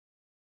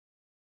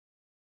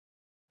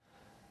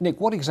Nick,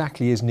 what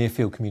exactly is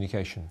near-field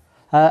communication?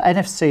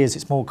 NFC, as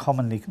it's more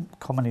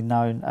commonly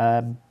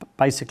known,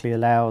 basically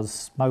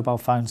allows mobile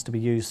phones to be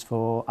used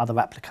for other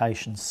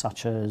applications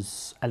such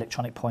as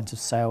electronic point of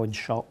sale in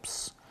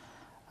shops.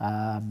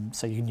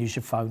 So you can use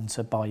your phone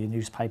to buy your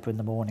newspaper in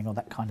the morning or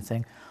that kind of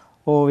thing.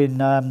 Or in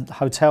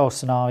hotel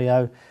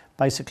scenario,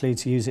 basically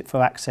to use it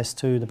for access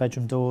to the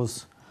bedroom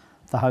doors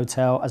of the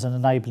hotel as an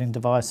enabling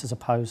device as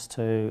opposed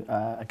to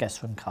a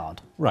guest room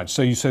card. Right,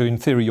 so in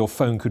theory your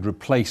phone could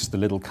replace the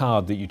little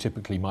card that you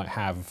typically might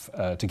have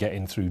to get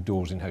in through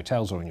doors in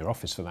hotels or in your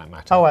office for that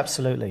matter. Oh,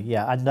 absolutely,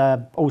 yeah,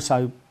 and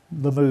also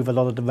remove a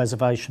lot of the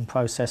reservation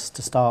process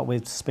to start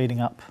with,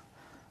 speeding up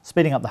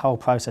the whole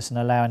process and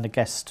allowing the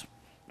guest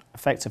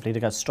effectively to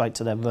go straight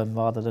to their room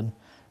rather than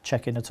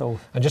check in at all.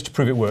 And just to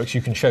prove it works,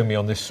 you can show me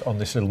on this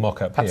little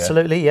mock-up here.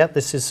 Absolutely, yeah.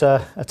 This is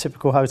a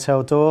typical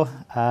hotel door.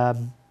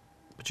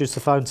 Produce the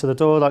phone to the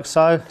door like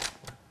so.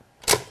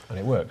 And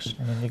it works.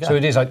 And then you go. So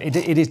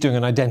it is doing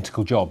an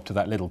identical job to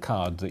that little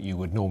card that you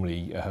would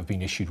normally have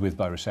been issued with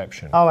by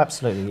reception. Oh,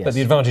 absolutely, yes. But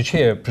the advantage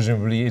here,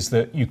 presumably, is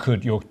that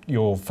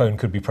your phone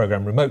could be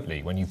programmed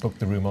remotely when you book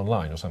the room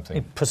online or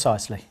something.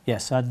 Precisely,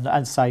 yes.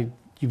 And say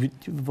you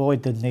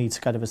avoid the need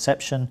to go to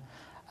reception.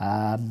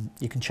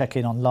 You can check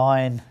in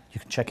online, you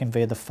can check in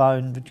via the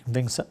phone, you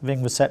can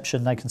ring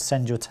reception, they can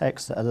send you a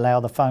text that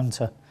allow the phone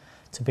to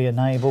be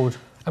enabled.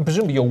 And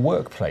presumably your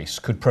workplace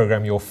could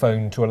program your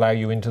phone to allow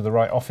you into the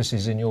right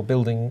offices in your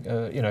building,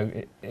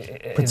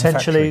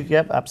 potentially,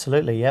 yep,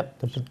 absolutely, yep.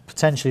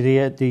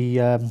 Potentially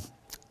the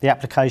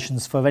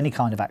applications for any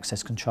kind of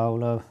access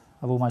control are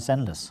almost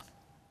endless.